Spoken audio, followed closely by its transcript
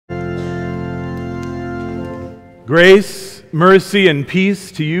Grace, mercy, and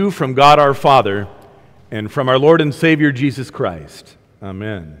peace to you from God our Father and from our Lord and Savior Jesus Christ.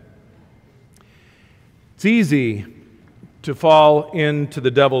 Amen. It's easy to fall into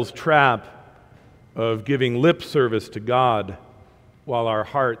the devil's trap of giving lip service to God while our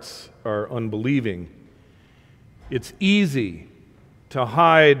hearts are unbelieving. It's easy to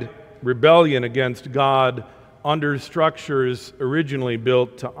hide rebellion against God under structures originally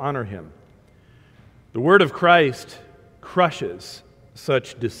built to honor Him. The word of Christ crushes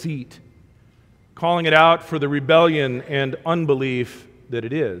such deceit, calling it out for the rebellion and unbelief that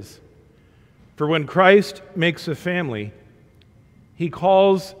it is. For when Christ makes a family, He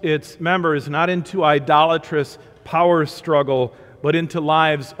calls its members not into idolatrous power struggle, but into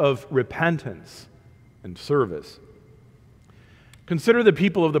lives of repentance and service. Consider the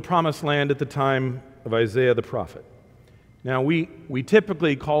people of the Promised Land at the time of Isaiah the prophet. Now, we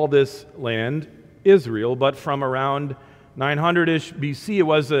typically call this land Israel, but from around 900-ish BC,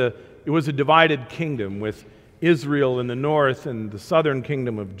 it was a divided kingdom with Israel in the north and the southern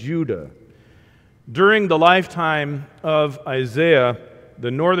kingdom of Judah. During the lifetime of Isaiah, the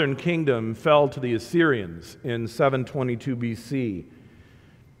northern kingdom fell to the Assyrians in 722 BC.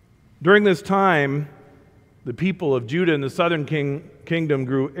 During this time, the people of Judah and the southern kingdom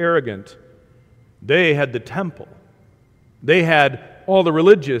grew arrogant. They had the temple. They had all the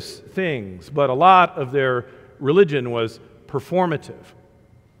religious things, but a lot of their religion was performative,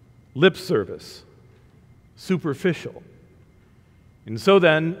 lip service, superficial. And so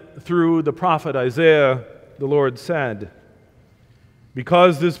then, through the prophet Isaiah, the Lord said,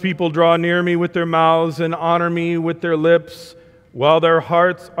 "Because this people draw near me with their mouths and honor me with their lips, while their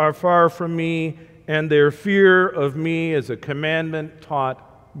hearts are far from me, and their fear of me is a commandment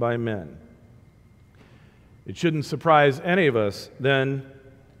taught by men." It shouldn't surprise any of us, then,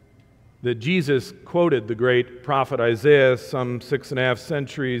 that Jesus quoted the great prophet Isaiah some 6.5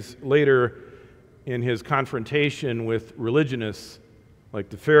 centuries later in his confrontation with religionists like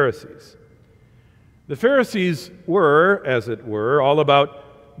the Pharisees. The Pharisees were, as it were, all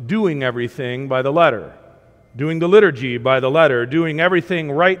about doing everything by the letter, doing the liturgy by the letter, doing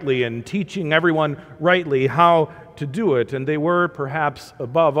everything rightly and teaching everyone rightly how to do it. And they were, perhaps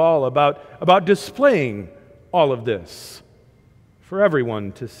above all, about displaying all of this for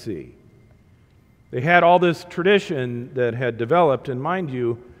everyone to see. They had all this tradition that had developed, and mind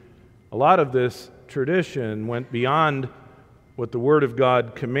you, a lot of this tradition went beyond what the Word of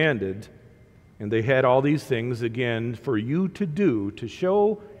God commanded, and they had all these things, again, for you to do to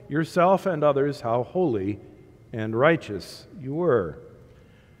show yourself and others how holy and righteous you were.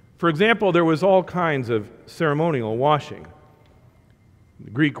 For example, there was all kinds of ceremonial washing. The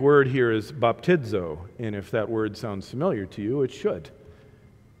Greek word here is baptizo, and if that word sounds familiar to you, it should.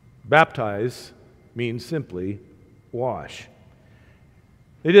 Baptize means simply wash.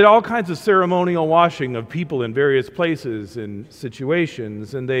 They did all kinds of ceremonial washing of people in various places and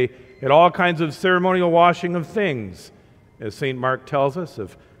situations, and they had all kinds of ceremonial washing of things, as St. Mark tells us,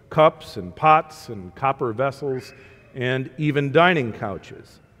 of cups and pots and copper vessels and even dining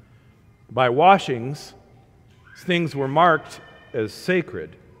couches. By washings, things were marked as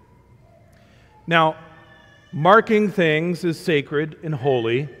sacred. Now, marking things as sacred and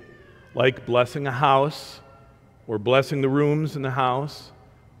holy, like blessing a house, or blessing the rooms in the house,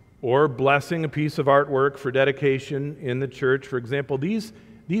 or blessing a piece of artwork for dedication in the church, for example, these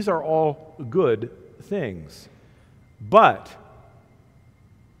are all good things. But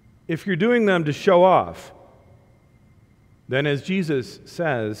if you're doing them to show off, then as Jesus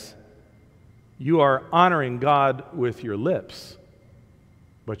says, you are honoring God with your lips,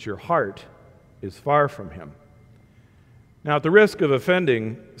 but your heart is far from Him. Now, at the risk of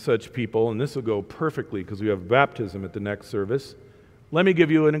offending such people, and this will go perfectly because we have baptism at the next service, let me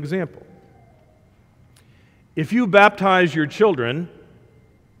give you an example. If you baptize your children,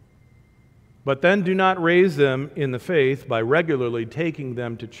 but then do not raise them in the faith by regularly taking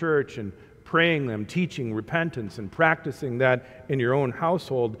them to church and praying them, teaching repentance and practicing that in your own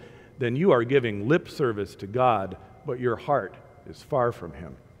household, then you are giving lip service to God, but your heart is far from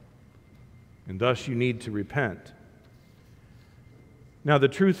Him. And thus you need to repent. Now, the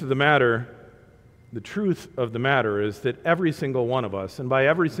truth of the matter is that every single one of us, and by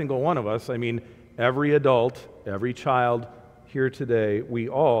every single one of us, I mean every adult, every child here today, we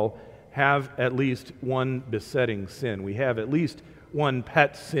all have at least one besetting sin. We have at least one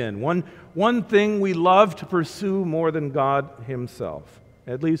pet sin, one thing we love to pursue more than God Himself,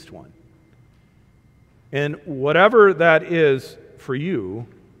 at least one. And whatever that is for you,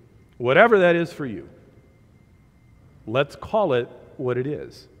 let's call it what it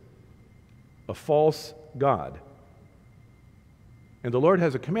is: a false god. And the Lord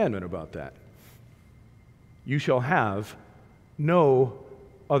has a commandment about that. You shall have no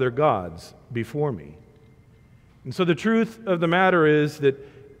other gods before me. And so the truth of the matter is that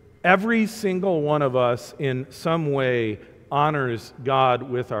every single one of us in some way honors God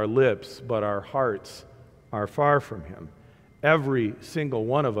with our lips, but our hearts are far from Him. Every single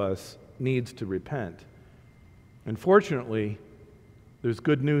one of us needs to repent. And fortunately, there's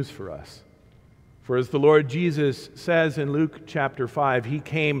good news for us. For as the Lord Jesus says in Luke chapter 5, He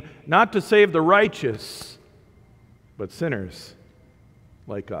came not to save the righteous, but sinners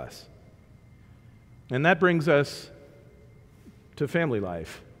like us. And that brings us to family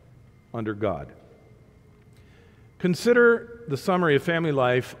life under God. Consider the summary of family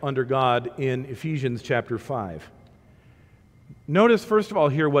life under God in Ephesians chapter 5. Notice, first of all,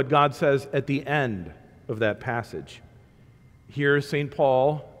 here what God says at the end of that passage. Here, St.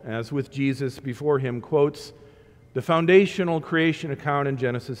 Paul, as with Jesus before him, quotes the foundational creation account in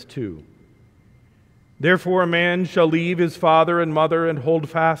Genesis 2. Therefore, a man shall leave his father and mother and hold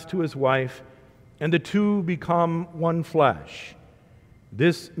fast to his wife, and the two become one flesh.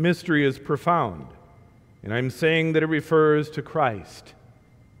 This mystery is profound, and I'm saying that it refers to Christ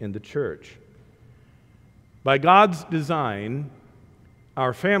in the church. By God's design,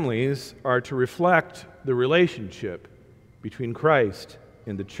 our families are to reflect the relationship between Christ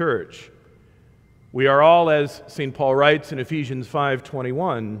and the church. We are all, as St. Paul writes in Ephesians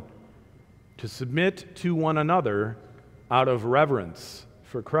 5:21, to submit to one another out of reverence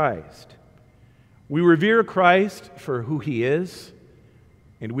for Christ. We revere Christ for who He is,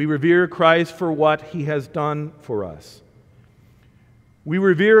 and we revere Christ for what He has done for us. We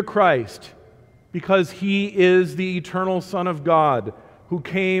revere Christ because He is the eternal Son of God, who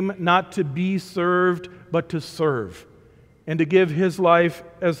came not to be served, but to serve, and to give His life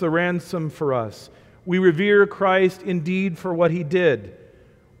as the ransom for us. We revere Christ indeed for what He did,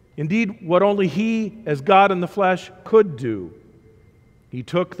 indeed what only He, as God in the flesh, could do. He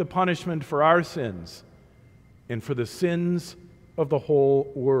took the punishment for our sins and for the sins of the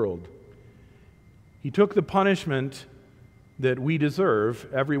whole world. He took the punishment that we deserve,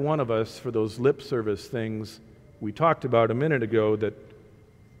 every one of us, for those lip service things we talked about a minute ago that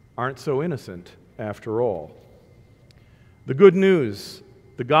aren't so innocent after all. The good news,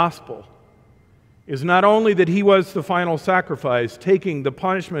 the gospel, is not only that He was the final sacrifice, taking the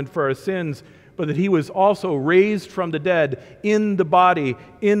punishment for our sins, but that He was also raised from the dead in the body,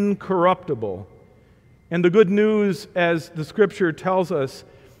 incorruptible. And the good news, as the Scripture tells us,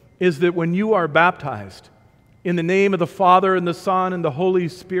 is that when you are baptized in the name of the Father and the Son and the Holy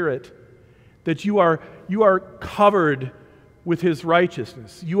Spirit, that you are covered with His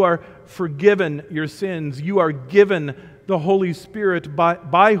righteousness. You are forgiven your sins. You are given the Holy Spirit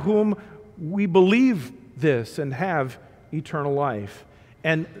by whom we believe this and have eternal life.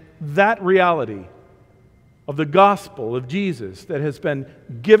 And that reality of the gospel of Jesus that has been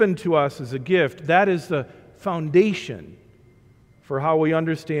given to us as a gift, that is the foundation for how we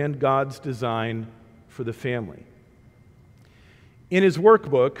understand God's design for the family. In his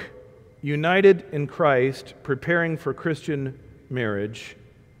workbook, United in Christ, Preparing for Christian Marriage,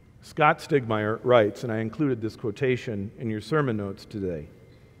 Scott Stigmeyer writes, and I included this quotation in your sermon notes today,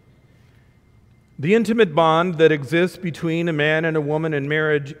 "The intimate bond that exists between a man and a woman in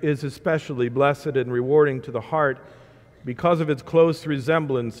marriage is especially blessed and rewarding to the heart because of its close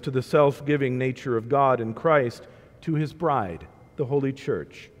resemblance to the self-giving nature of God in Christ to His bride, the Holy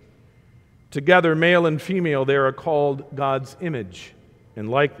Church. Together, male and female, they are called God's image and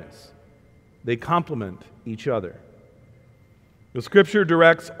likeness. They complement each other. The Scripture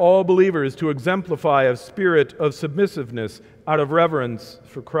directs all believers to exemplify a spirit of submissiveness out of reverence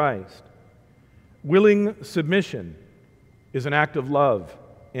for Christ. Willing submission is an act of love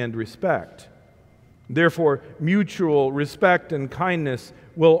and respect. Therefore, mutual respect and kindness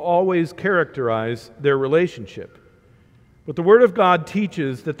will always characterize their relationship. But the Word of God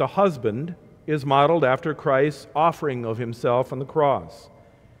teaches that the husband is modeled after Christ's offering of Himself on the cross,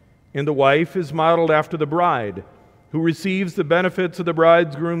 and the wife is modeled after the bride, who receives the benefits of the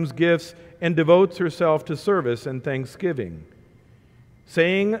bridegroom's gifts and devotes herself to service and thanksgiving.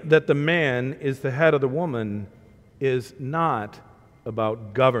 Saying that the man is the head of the woman is not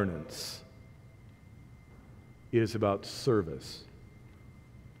about governance. It is about service.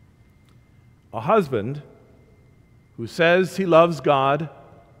 A husband who says he loves God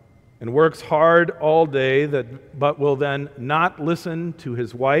and works hard all day, but will then not listen to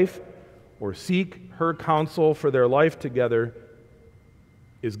his wife or seek her counsel for their life together,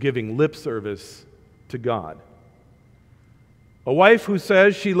 is giving lip service to God. A wife who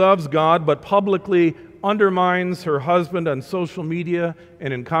says she loves God but publicly undermines her husband on social media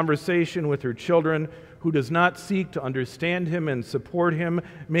and in conversation with her children, who does not seek to understand him and support him,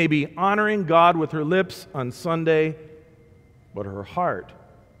 may be honoring God with her lips on Sunday, but her heart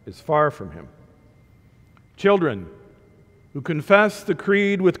is far from him. Children who confess the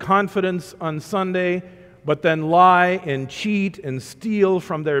creed with confidence on Sunday, but then lie and cheat and steal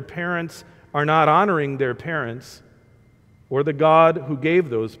from their parents, are not honoring their parents or the God who gave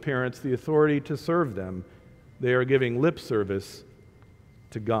those parents the authority to serve them. They are giving lip service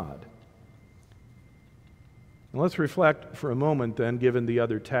to God. And let's reflect for a moment then, given the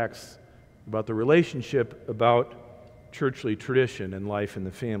other texts, about the relationship about churchly tradition and life in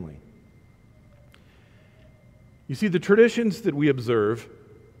the family. You see, the traditions that we observe,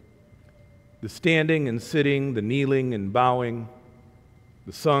 the standing and sitting, the kneeling and bowing,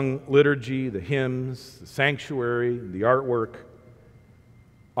 the sung liturgy, the hymns, the sanctuary, the artwork,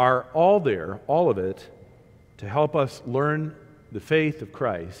 are all there, all of it, to help us learn the faith of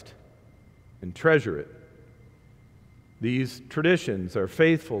Christ and treasure it. These traditions are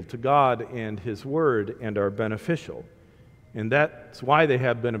faithful to God and His Word and are beneficial. And that's why they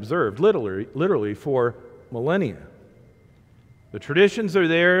have been observed, literally for millennia. The traditions are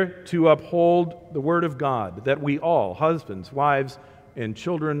there to uphold the Word of God, that we all, husbands, wives, and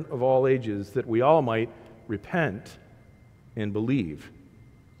children of all ages, that we all might repent and believe.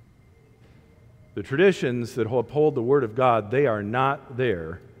 The traditions that uphold the Word of God, they are not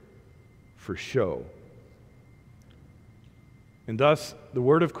there for show. And thus, the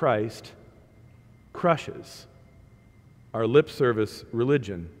Word of Christ crushes our lip service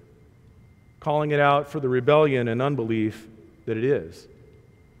religion, calling it out for the rebellion and unbelief that it is.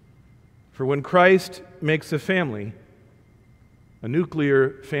 For when Christ makes a family, a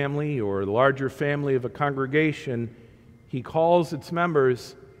nuclear family or the larger family of a congregation, He calls its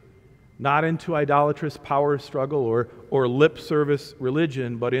members not into idolatrous power struggle or lip service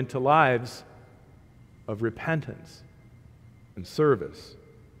religion, but into lives of repentance and service.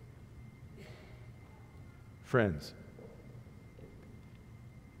 Friends,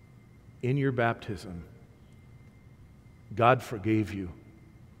 in your baptism, God forgave you,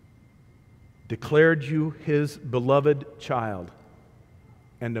 declared you His beloved child,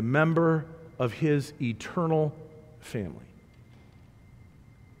 and a member of His eternal family.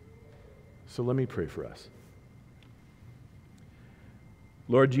 So let me pray for us.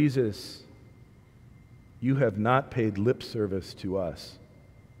 Lord Jesus, You have not paid lip service to us.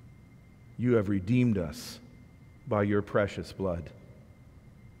 You have redeemed us by Your precious blood.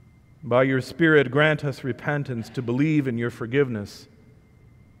 By Your Spirit, grant us repentance to believe in Your forgiveness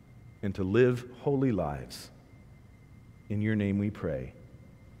and to live holy lives. In Your name we pray.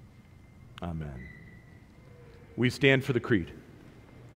 Amen. We stand for the creed.